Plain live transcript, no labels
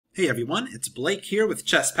Hey everyone, it's Blake here with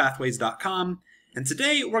ChessPathways.com, and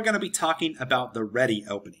today we're going to be talking about the Reti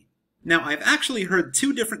Opening. Now, I've actually heard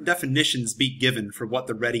two different definitions be given for what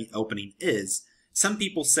the Reti Opening is. Some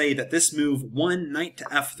people say that this move, 1 knight to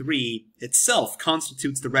f3, itself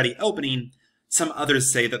constitutes the Reti Opening. Some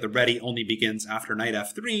others say that the Reti only begins after knight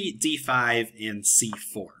f3, d5, and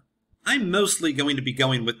c4. I'm mostly going to be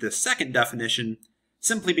going with this second definition,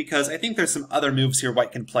 simply because I think there's some other moves here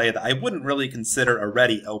white can play that I wouldn't really consider a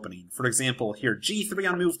Reti Opening. For example, here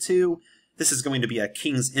g3 on move 2, this is going to be a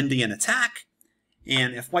King's Indian attack,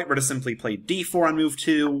 and if white were to simply play d4 on move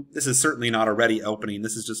 2, this is certainly not a Reti Opening,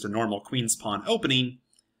 this is just a normal queen's pawn opening,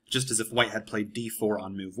 just as if white had played d4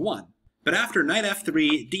 on move 1. But after knight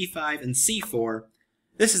f3, d5, and c4,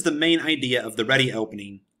 this is the main idea of the Reti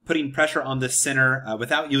Opening, putting pressure on this center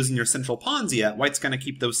without using your central pawns yet. White's going to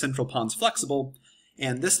keep those central pawns flexible,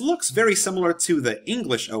 and this looks very similar to the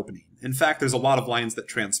English Opening. In fact, there's a lot of lines that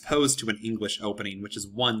transpose to an English Opening, which is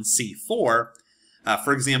 1c4.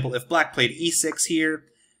 For example, if black played e6 here,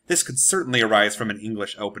 this could certainly arise from an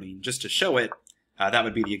English Opening. Just to show it, that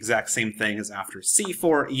would be the exact same thing as after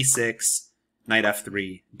c4, e6, knight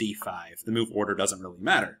f3, d5. The move order doesn't really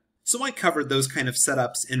matter. So I covered those kind of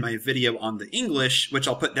setups in my video on the English, which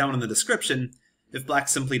I'll put down in the description. If black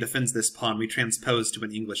simply defends this pawn, we transpose to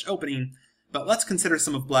an English Opening. But let's consider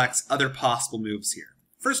some of black's other possible moves here.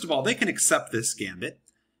 First of all, they can accept this gambit.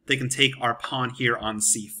 They can take our pawn here on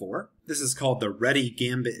c4. This is called the Reti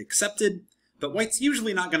Gambit accepted, but white's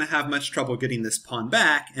usually not going to have much trouble getting this pawn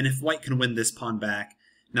back, and if white can win this pawn back,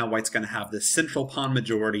 now white's going to have this central pawn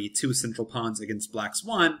majority, 2 central pawns against black's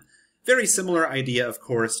 1. Very similar idea, of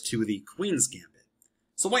course, to the Queen's Gambit.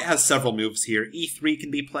 So white has several moves here. e3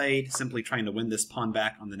 can be played, simply trying to win this pawn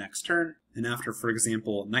back on the next turn. And after, for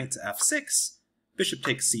example, knight to f6, bishop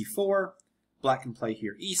takes c4, black can play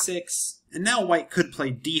here e6, and now white could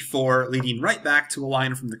play d4, leading right back to a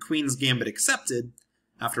line from the Queen's Gambit accepted,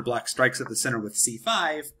 after black strikes at the center with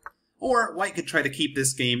c5, or white could try to keep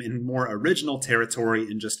this game in more original territory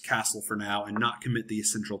and just castle for now and not commit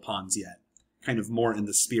these central pawns yet, kind of more in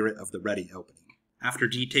the spirit of the Reti Opening. After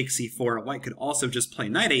g takes c4, white could also just play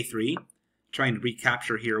knight a3, trying to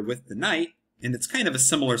recapture here with the knight, and it's kind of a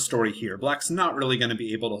similar story here. Black's not really going to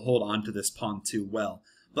be able to hold on to this pawn too well.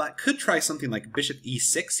 Black could try something like bishop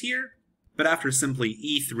e6 here, but after simply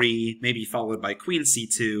e3, maybe followed by queen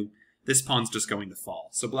c2, this pawn's just going to fall.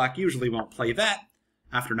 So black usually won't play that.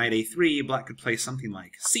 After knight a3, black could play something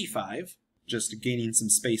like c5, just gaining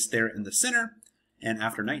some space there in the center. And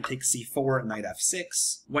after knight takes c4, knight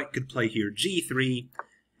f6, white could play here g3,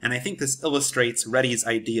 and I think this illustrates Reti's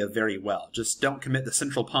idea very well. Just don't commit the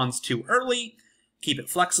central pawns too early, keep it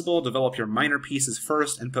flexible, develop your minor pieces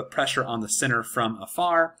first, and put pressure on the center from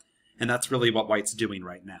afar, and that's really what white's doing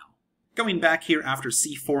right now. Going back here after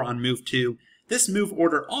c4 on move 2, this move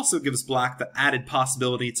order also gives black the added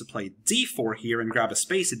possibility to play d4 here and grab a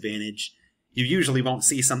space advantage. You usually won't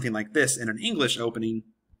see something like this in an English Opening,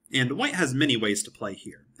 and white has many ways to play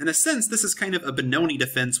here. In a sense, this is kind of a Benoni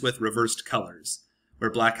defense with reversed colors,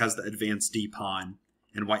 where black has the advanced d-pawn,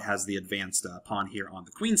 and white has the advanced pawn here on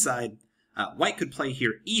the queen side. White could play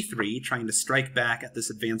here e3, trying to strike back at this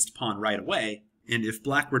advanced pawn right away, and if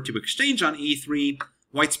black were to exchange on e3,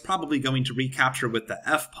 white's probably going to recapture with the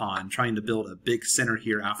f-pawn, trying to build a big center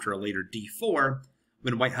here after a later d4,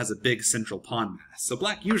 when white has a big central pawn mass. So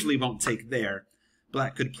black usually won't take there.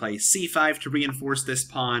 Black could play c5 to reinforce this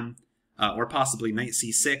pawn, or possibly knight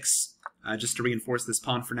c6, just to reinforce this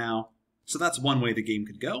pawn for now. So that's one way the game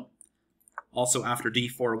could go. Also after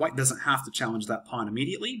d4, white doesn't have to challenge that pawn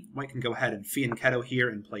immediately. White can go ahead and fianchetto here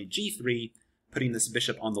and play g3, putting this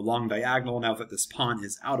bishop on the long diagonal now that this pawn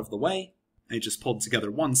is out of the way. I just pulled together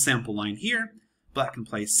one sample line here. Black can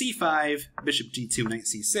play c5, bishop g2, knight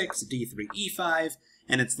c6, d3, e5,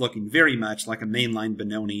 and it's looking very much like a mainline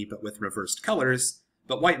Benoni but with reversed colors,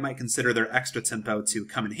 but white might consider their extra tempo to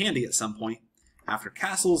come in handy at some point. After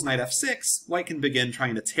castles, knight f6, white can begin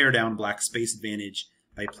trying to tear down black's space advantage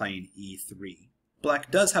by playing e3.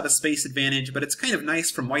 Black does have a space advantage, but it's kind of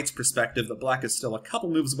nice from white's perspective that black is still a couple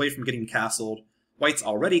moves away from getting castled. White's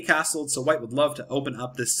already castled, so white would love to open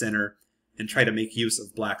up this center and try to make use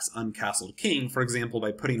of black's uncastled king, for example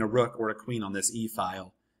by putting a rook or a queen on this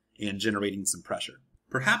e-file and generating some pressure.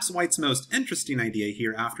 Perhaps white's most interesting idea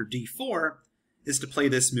here after d4 is to play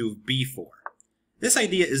this move b4. This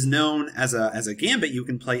idea is known as a gambit you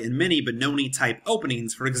can play in many Benoni-type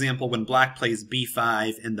openings, for example when black plays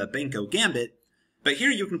b5 in the Benko gambit, but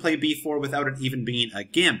here you can play b4 without it even being a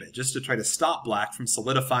gambit, just to try to stop black from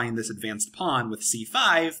solidifying this advanced pawn with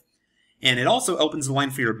c5, and it also opens the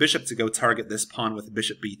line for your bishop to go target this pawn with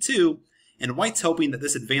bishop b2, and white's hoping that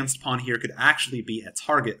this advanced pawn here could actually be a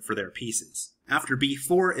target for their pieces. After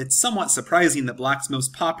b4, it's somewhat surprising that black's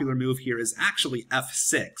most popular move here is actually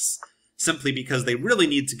f6, simply because they really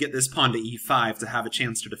need to get this pawn to e5 to have a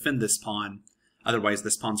chance to defend this pawn. Otherwise,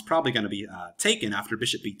 this pawn's probably going to be taken after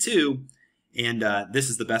bishop b2, and this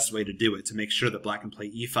is the best way to do it, to make sure that black can play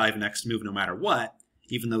e5 next move no matter what,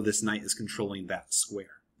 even though this knight is controlling that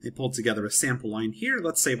square. They pulled together a sample line here.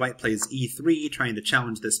 Let's say white plays e3, trying to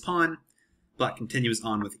challenge this pawn. Black continues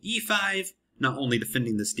on with e5, not only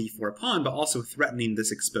defending this d4 pawn, but also threatening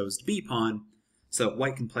this exposed b pawn. So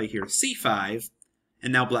white can play here c5,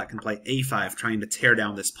 and now black can play a5, trying to tear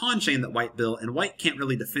down this pawn chain that white built, and white can't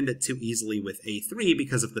really defend it too easily with a3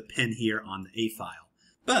 because of the pin here on the a file.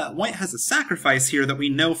 But white has a sacrifice here that we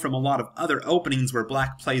know from a lot of other openings where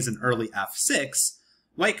black plays an early f6.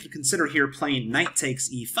 White could consider here playing knight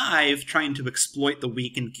takes e5, trying to exploit the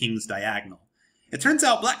weakened king's diagonal. It turns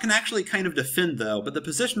out black can actually kind of defend though, but the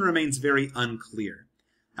position remains very unclear.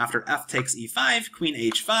 After f takes e5, queen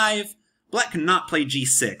h5, black cannot play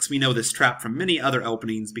g6. We know this trap from many other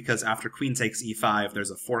openings because after queen takes e5,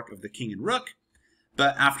 there's a fork of the king and rook.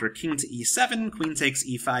 But after king to e7, queen takes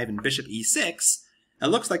e5, and bishop e6, it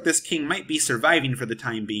looks like this king might be surviving for the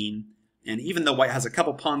time being. And even though white has a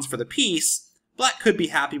couple pawns for the piece, black could be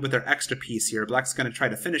happy with their extra piece here. Black's going to try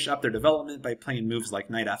to finish up their development by playing moves like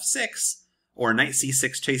knight f6, or knight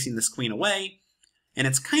c6 chasing this queen away, and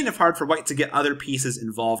it's kind of hard for white to get other pieces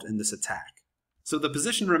involved in this attack. So the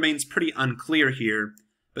position remains pretty unclear here,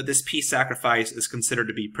 but this piece sacrifice is considered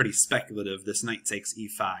to be pretty speculative, this knight takes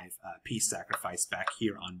e5 piece sacrifice back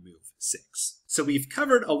here on move 6. So we've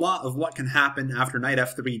covered a lot of what can happen after knight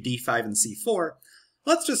f3, d5, and c4.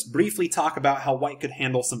 Let's just briefly talk about how white could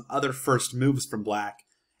handle some other first moves from black,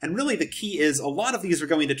 and really the key is a lot of these are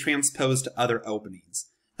going to transpose to other openings.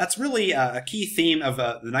 That's really a key theme of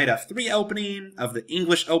the knight f3 opening, of the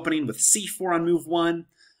English opening with c4 on move 1.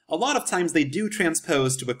 A lot of times they do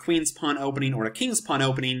transpose to a queen's pawn opening or a king's pawn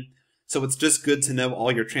opening, so it's just good to know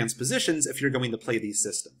all your transpositions if you're going to play these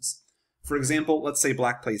systems. For example, let's say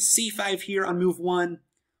black plays c5 here on move 1.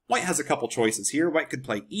 White has a couple choices here. White could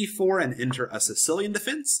play e4 and enter a Sicilian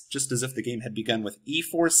defense, just as if the game had begun with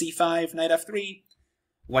e4, c5, knight f3.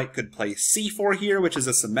 White could play c4 here, which is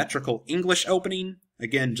a symmetrical English opening,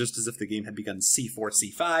 again, just as if the game had begun c4,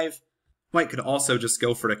 c5. White could also just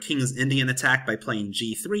go for a King's Indian attack by playing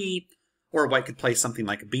g3, or white could play something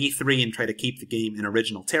like b3 and try to keep the game in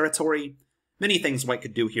original territory. Many things white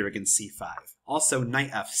could do here against c5. Also,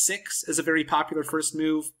 knight f6 is a very popular first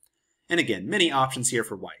move. And again, many options here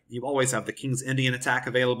for white. You always have the King's Indian attack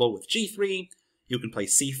available with g3. You can play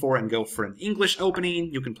c4 and go for an English opening.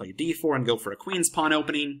 You can play d4 and go for a queen's pawn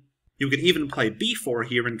opening. You could even play b4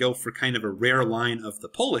 here and go for kind of a rare line of the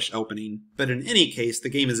Polish opening. But in any case, the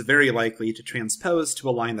game is very likely to transpose to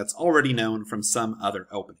a line that's already known from some other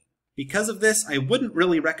opening. Because of this, I wouldn't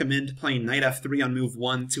really recommend playing knight f3 on move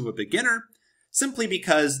 1 to a beginner, simply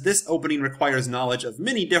because this opening requires knowledge of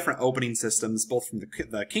many different opening systems, both from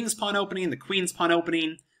the king's pawn opening, the queen's pawn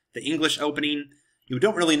opening, the English opening. You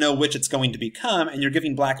don't really know which it's going to become, and you're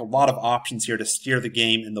giving black a lot of options here to steer the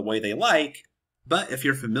game in the way they like. But if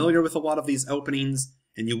you're familiar with a lot of these openings,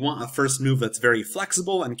 and you want a first move that's very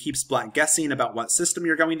flexible and keeps black guessing about what system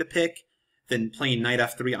you're going to pick, then playing knight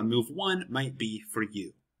f3 on move 1 might be for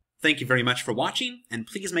you. Thank you very much for watching, and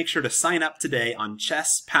please make sure to sign up today on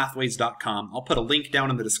chesspathways.com. I'll put a link down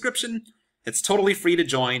in the description. It's totally free to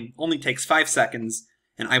join, only takes 5 seconds,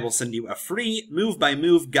 and I will send you a free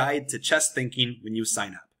move-by-move guide to chess thinking when you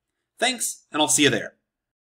sign up. Thanks, and I'll see you there.